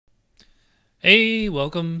Hey,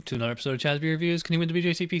 welcome to another episode of Chaz Beer Reviews, continuing with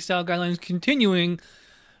the BJCP style guidelines, continuing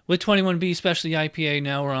with 21B Specialty IPA.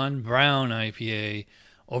 Now we're on Brown IPA.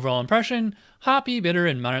 Overall impression, hoppy, bitter,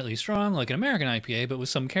 and moderately strong, like an American IPA, but with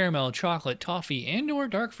some caramel, chocolate, toffee, and/or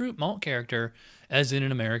dark fruit malt character, as in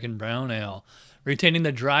an American brown ale. Retaining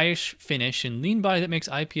the dryish finish and lean body that makes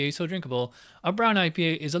IPA so drinkable, a brown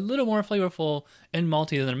IPA is a little more flavorful and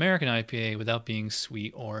malty than an American IPA without being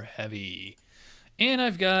sweet or heavy. And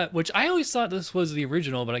I've got, which I always thought this was the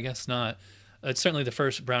original, but I guess not. It's certainly the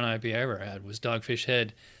first brown IPA I ever had was Dogfish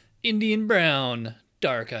Head Indian Brown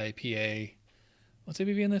Dark IPA. What's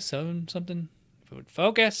ABV in this? 7 something?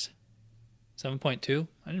 Focus? 7.2?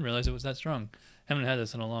 I didn't realize it was that strong. Haven't had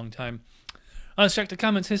this in a long time. Let's check the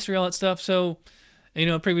comments, history, all that stuff. So,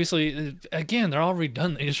 previously, again, they're all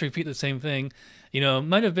redundant. They just repeat the same thing. It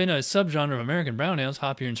might have been a subgenre of American brown ales,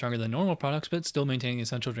 hoppier and stronger than normal products, but still maintaining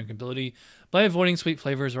essential drinkability by avoiding sweet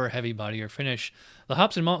flavors or heavy body or finish. The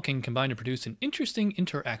hops and malt can combine to produce an interesting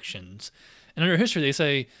interactions. And under history, they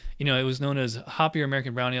say, it was known as hoppier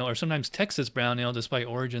American brown ale or sometimes Texas brown ale despite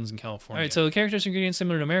origins in California. All right, so characteristic ingredients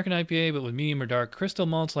similar to American IPA, but with medium or dark crystal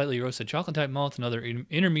malts, lightly roasted chocolate type malts, and other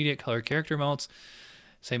intermediate color character malts.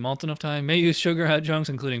 Say malt enough time. May use sugar adjuncts,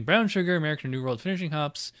 including brown sugar, American New World finishing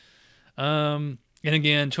hops. And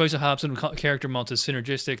again, choice of hops and character malts is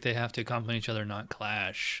synergistic. They have to complement each other, not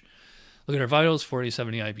clash. Look at our vitals,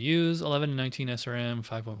 40-70 IBUs, 11 and 19 SRM,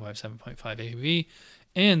 5.5, 7.5 ABV.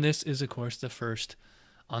 And this is, of course, the first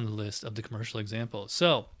on the list of the commercial examples.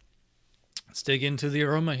 So, let's dig into the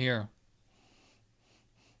aroma here.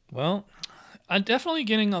 Well, I'm definitely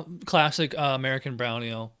getting a classic American brown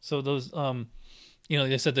ale. So those,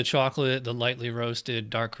 they said the chocolate, the lightly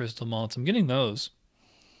roasted dark crystal malts, I'm getting those.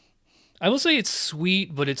 I will say it's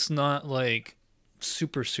sweet, but it's not like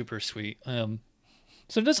super, super sweet.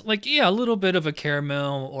 So just like, yeah, a little bit of a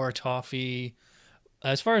caramel or a toffee.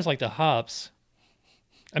 As far as like the hops,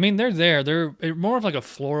 I mean, they're there. They're more of like a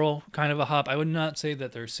floral kind of a hop. I would not say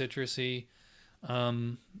that they're citrusy.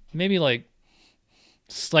 Maybe like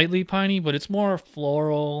slightly piney, but it's more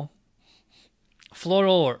floral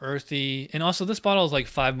or earthy. And also this bottle is like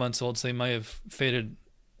 5 months old, so they might have faded,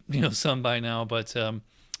 some by now. But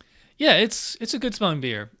yeah, it's a good smelling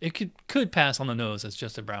beer. It could pass on the nose as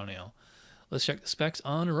just a brown ale. Let's check the specs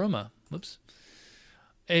on aroma. Whoops.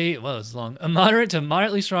 It's long. A moderate to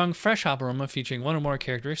moderately strong fresh hop aroma featuring one or more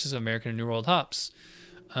characteristics of American and New World hops.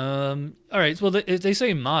 All right. Well, they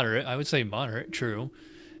say moderate. I would say moderate. True.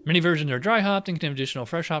 Many versions are dry hopped and contain additional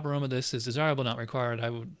fresh hop aroma. This is desirable, not required.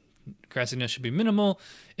 Grassiness should be minimal.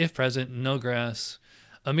 If present, no grass.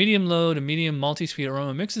 A medium low to medium malty sweet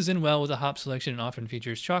aroma mixes in well with the hop selection and often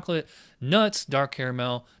features chocolate, nuts, dark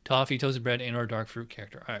caramel, toffee, toasted bread, and or dark fruit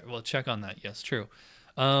character. All right, well, check on that. Yes, true.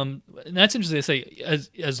 And that's interesting. They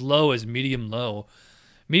say as low as medium low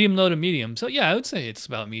to medium. So yeah, I would say it's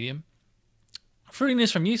about medium.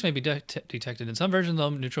 Fruitiness from yeast may be detected in some versions,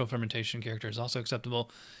 though neutral fermentation character is also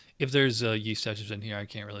acceptable. If there's yeast touches in here, I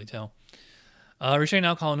can't really tell. Restrained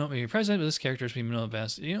alcohol note may be present, but this character is minimal at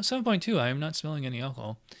best. 7.2, I am not smelling any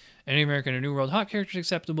alcohol. Any American or New World hop character is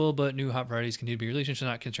acceptable, but new hop varieties continue to be released and should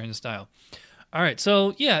not constrain the style. All right,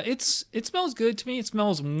 so yeah, it smells good to me. It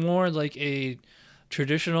smells more like a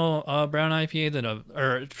traditional brown IPA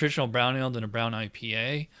or traditional brown ale than a brown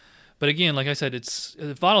IPA. But again, like I said,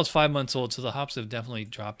 the bottle's 5 months old, so the hops have definitely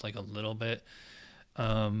dropped like a little bit.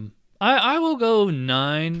 I will go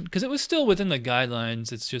 9 because it was still within the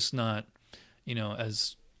guidelines. It's just not,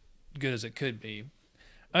 as good as it could be.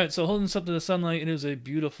 All right, so holding this up to the sunlight, it is a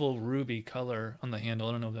beautiful ruby color on the handle.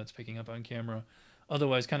 I don't know if that's picking up on camera.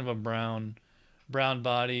 Otherwise, kind of a brown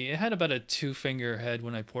body. It had about a 2-finger head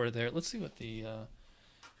when I poured it there. Let's see what the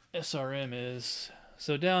SRM is.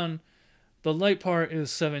 So down, the light part is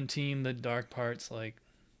 17. The dark part's like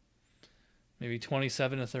maybe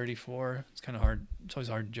 27 to 34. It's kind of hard. It's always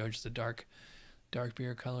hard to judge the dark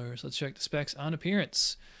beer colors. Let's check the specs on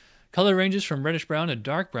appearance. Color ranges from reddish brown to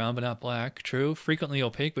dark brown, but not black. True. Frequently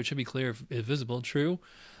opaque, but should be clear if visible. True.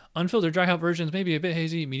 Unfiltered dry hop versions may be a bit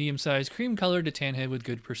hazy, medium-sized, cream-colored to tan head with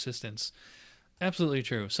good persistence. Absolutely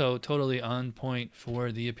true. So totally on point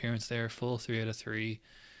for the appearance there. Full 3 out of 3,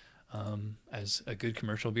 as a good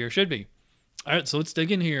commercial beer should be. All right, so let's dig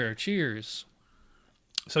in here. Cheers.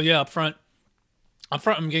 So yeah, up front,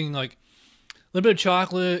 I'm getting like a little bit of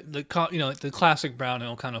chocolate, the classic brown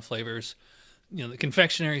ale kind of flavors. The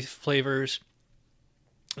confectionery flavors,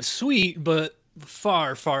 sweet, but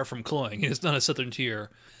far, far from cloying. It's not a Southern Tier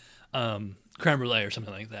creme brulee or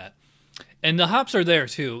something like that. And the hops are there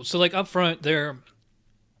too. So like up front, they're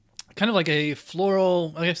kind of like a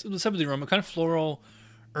floral, I guess some of the aroma, kind of floral,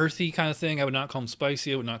 earthy kind of thing. I would not call them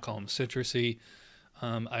spicy. I would not call them citrusy.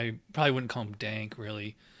 I probably wouldn't call them dank,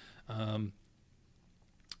 really.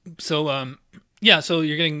 Yeah, so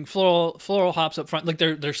you're getting floral hops up front. Like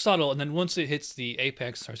they're subtle, and then once it hits the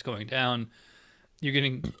apex, starts going down, you're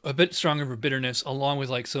getting a bit stronger of a bitterness, along with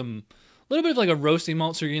like some little bit of like a roasting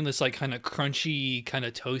malt. So you're getting this like kind of crunchy, kind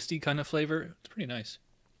of toasty kind of flavor. It's pretty nice.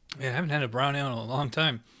 Man, I haven't had a brown ale in a long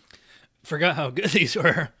time. Forgot how good these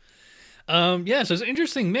were. Yeah, so it's an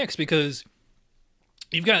interesting mix because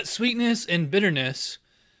you've got sweetness and bitterness,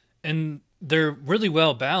 and they're really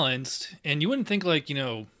well balanced. And you wouldn't think like, you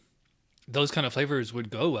know, those kind of flavors would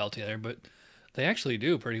go well together, but they actually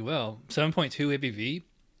do pretty well. 7.2 ABV,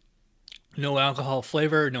 no alcohol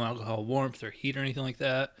flavor, no alcohol warmth or heat or anything like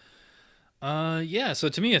that. Yeah, so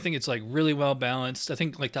to me, I think it's like really well balanced. I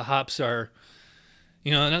think like the hops are,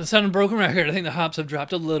 you know, not to sound a broken record, I think the hops have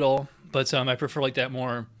dropped a little, but I prefer like that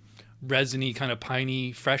more resiny kind of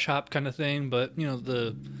piney fresh hop kind of thing. But you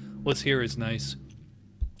know, what's here is nice.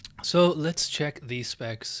 So let's check the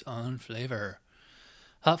specs on flavor.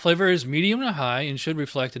 Hop flavor is medium to high and should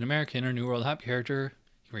reflect an American or New World hop character.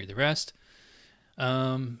 You can read the rest.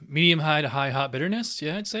 Medium high to high hop bitterness.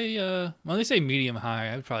 Yeah, I'd say, well, they say medium high.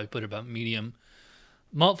 I would probably put about medium.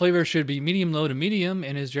 Malt flavor should be medium low to medium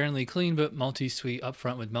and is generally clean but malty sweet up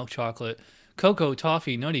front with milk chocolate, cocoa,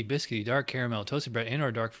 toffee, nutty, biscuity, dark caramel, toasted bread, and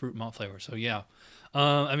or dark fruit malt flavor. So yeah,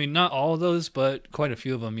 I mean, not all of those, but quite a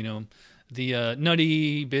few of them, you know. The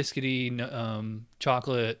nutty, biscuity,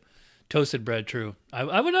 chocolate, toasted bread, true.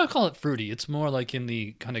 I would not call it fruity. It's more like in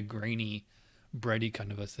the kind of grainy, bready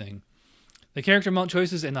kind of a thing. The character malt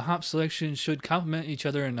choices and the hop selection should complement each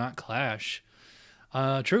other and not clash.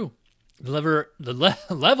 True. The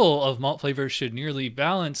level of malt flavor should nearly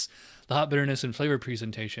balance the hop bitterness and flavor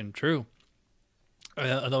presentation. True.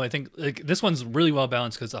 Although I think like this one's really well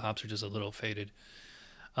balanced because the hops are just a little faded.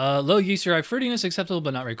 Low yeast derived fruitiness acceptable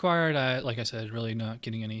but not required. Like I said, really not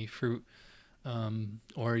getting any fruit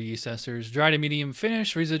or yeast esters. Dry to medium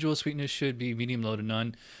finish. Residual sweetness should be medium low to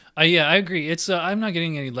none. Yeah, I agree. It's I'm not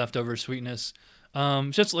getting any leftover sweetness.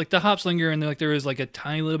 Just like the hops linger and like there is like a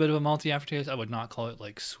tiny little bit of a malty aftertaste. I would not call it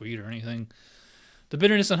like sweet or anything. The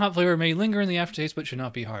bitterness and hop flavor may linger in the aftertaste but should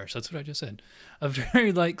not be harsh. That's what I just said. A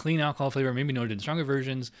very light, clean alcohol flavor may be noted in stronger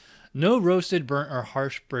versions. No roasted, burnt, or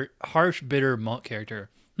harsh bitter malt character.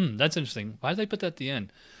 That's interesting. Why did they put that at the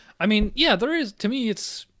end? I mean, yeah, there is. To me,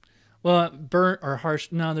 it's, well, burnt or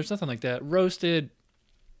harsh. No, there's nothing like that. Roasted.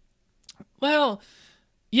 Well,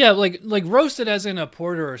 yeah, like roasted as in a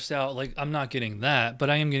porter or stout. Like, I'm not getting that, but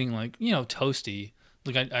I am getting like, you know, toasty.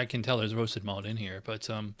 Like I can tell there's roasted malt in here, but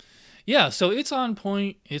yeah. So it's on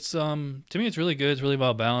point. It's to me, it's really good. It's really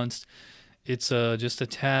well balanced. It's just a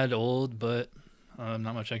tad old, but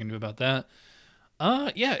not much I can do about that.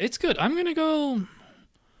 Yeah, it's good. I'm gonna go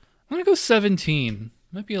 17.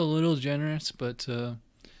 Might be a little generous, but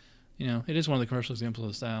you know, it is one of the commercial examples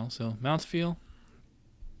of the style. So mouthfeel,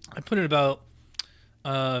 I put it about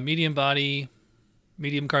medium body,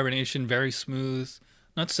 medium carbonation, very smooth,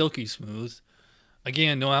 not silky smooth.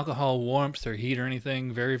 Again, no alcohol warmth or heat or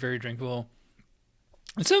anything. Very, very drinkable.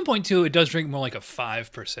 At 7.2, it does drink more like a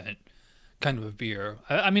 5% kind of a beer.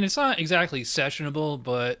 I mean, it's not exactly sessionable,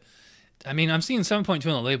 but I mean, I'm seeing 7.2 on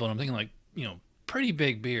the label, and I'm thinking like, you know, pretty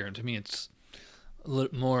big beer. And to me, it's a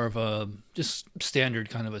little more of a just standard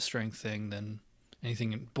kind of a strength thing than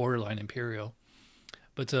anything borderline imperial.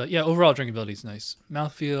 But yeah, overall drinkability is nice.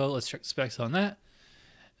 Mouthfeel, let's check the specs on that.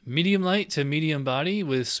 Medium light to medium body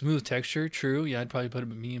with smooth texture. True. Yeah, I'd probably put it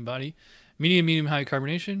at medium body. Medium high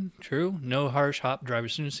carbonation. True. No harsh hop drive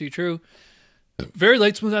ascendancy. True. Very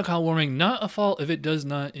light, smooth alcohol warming. Not a fault if it does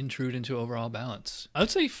not intrude into overall balance. I would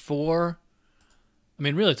say 4. I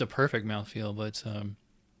mean, really, it's a perfect mouthfeel, but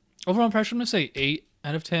overall impression, I'm going to say 8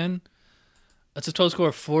 out of 10. That's a total score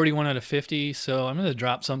of 41 out of 50, so I'm going to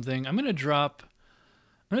drop something. I'm going to drop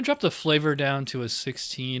the flavor down to a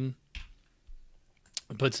 16.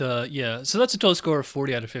 But yeah, so that's a total score of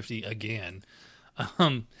 40 out of 50 again.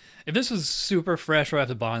 If this was super fresh right off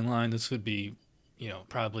the bottom line, this would be, you know,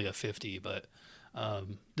 probably a 50, but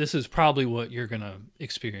this is probably what you're going to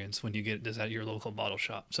experience when you get this at your local bottle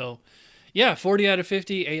shop. So yeah, 40 out of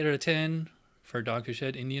 50, 8 out of 10 for Dogfish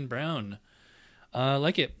Head Indian Brown.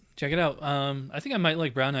 Like it. Check it out. I think I might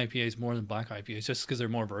like brown IPAs more than black IPAs just because they're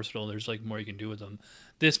more versatile. There's like more you can do with them.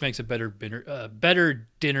 This makes a better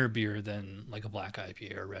dinner beer than like a black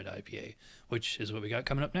IPA or a red IPA, which is what we got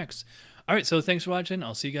coming up next. All right, so thanks for watching.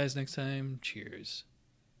 I'll see you guys next time. Cheers.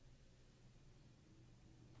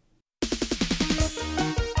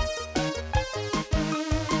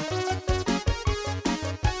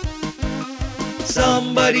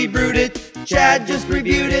 Somebody brewed it, Chad just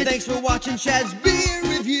reviewed it. Thanks for watching Chad's beer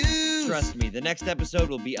review. Trust me, the next episode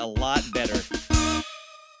will be a lot better.